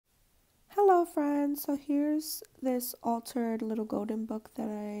Hello friends, so here's this altered little golden book that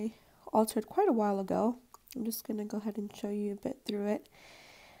I altered quite a while ago. I'm just gonna go ahead and show you a bit through it.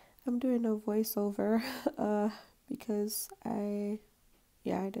 I'm doing a voiceover because I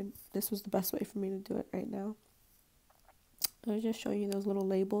didn't, this was the best way for me to do it right now. I'll just show you those little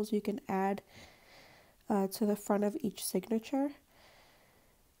labels you can add to the front of each signature.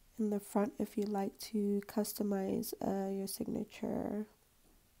 In the front, if you'd like to customize your signature.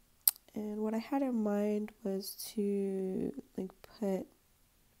 And what I had in mind was to put,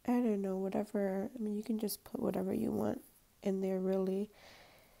 I don't know, whatever, I mean, you can just put whatever you want in there really.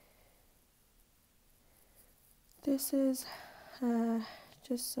 This is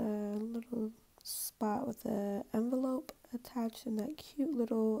just a little spot with an envelope attached and that cute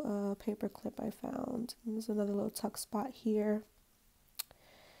little paper clip I found. And there's another little tuck spot here.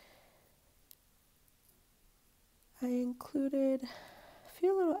 I included a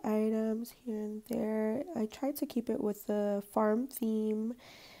few little items here and there. I tried to keep it with the farm theme,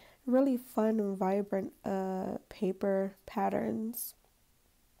 really fun and vibrant paper patterns.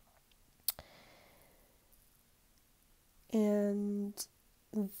 And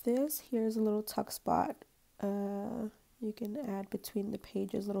this here's a little tuck spot. You can add between the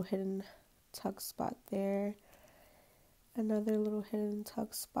pages, little hidden tuck spot there. Another little hidden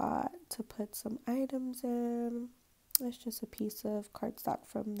tuck spot to put some items in. It's just a piece of cardstock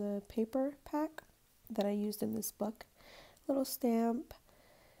from the paper pack that I used in this book. Little stamp.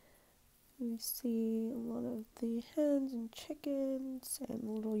 You see a lot of the hens and chickens and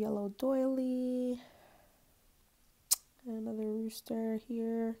a little yellow doily. Another rooster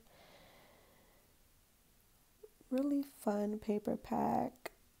here. Really fun paper pack.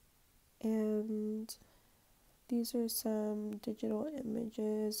 And these are some digital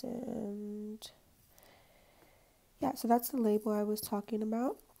images and yeah, so that's the label I was talking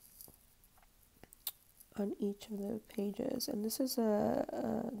about on each of the pages. And this is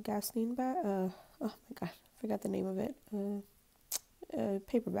a gasoline bag. Oh my god, I forgot the name of it. A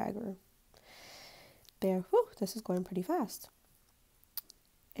paper bag or there. Whew, this is going pretty fast.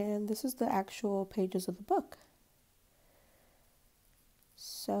 And this is the actual pages of the book.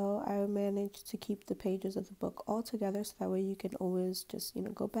 So I managed to keep the pages of the book all together so that way you can always just,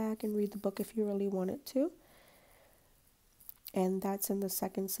 go back and read the book if you really wanted to. And that's in the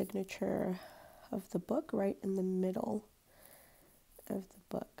second signature of the book, right in the middle of the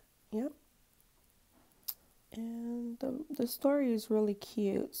book. Yep. And the story is really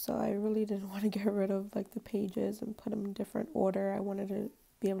cute, so I really didn't want to get rid of the pages and put them in different order. I wanted to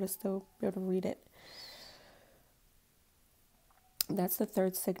be able to still be able to read it. That's the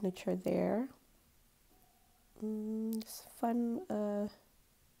third signature there. It's fun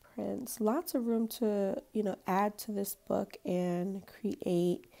prints. Lots of room to, add to this book and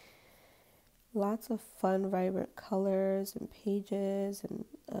create. Lots of fun, vibrant colors and pages and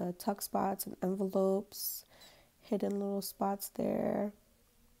tuck spots and envelopes. Hidden little spots there.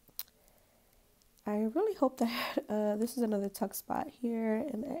 I really hope that this is another tuck spot here.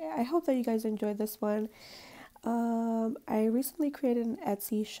 And I hope that you guys enjoyed this one. I recently created an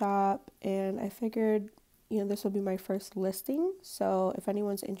Etsy shop and I figured, this will be my first listing. So if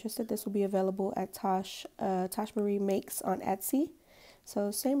anyone's interested, this will be available at Tash Marie Makes on Etsy.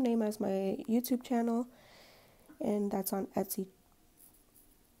 So same name as my YouTube channel, and that's on Etsy.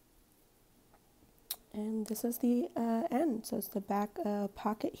 And this is the end. So it's the back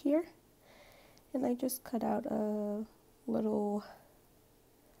pocket here. And I just cut out a little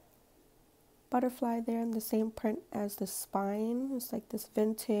butterfly there in the same print as the spine. It's like this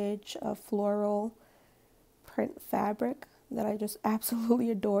vintage floral print fabric that I just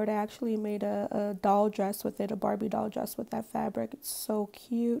absolutely adored. I actually made a doll dress with it, a Barbie doll dress with that fabric. It's so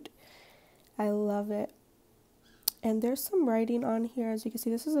cute. I love it. And there's some writing on here. As you can see,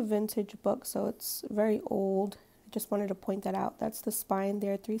 this is a vintage book, so it's very old. I just wanted to point that out. That's the spine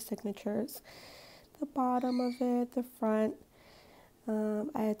there, 3 signatures. The bottom of it, the front.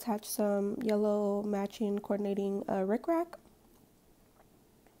 I attached some yellow matching coordinating rickrack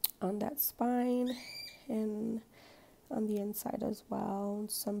on that spine and on the inside as well.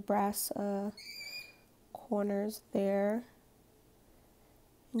 Some brass corners there.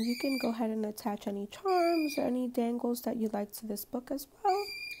 And you can go ahead and attach any charms or any dangles that you like to this book as well.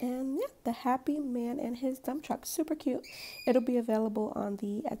 And yeah, the happy man and his dump truck, super cute. It'll be available on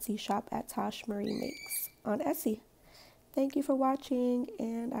the Etsy shop at Tash Marie Makes on Etsy. Thank you for watching,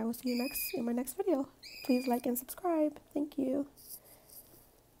 and I will see you in my next video. Please like and subscribe. Thank you.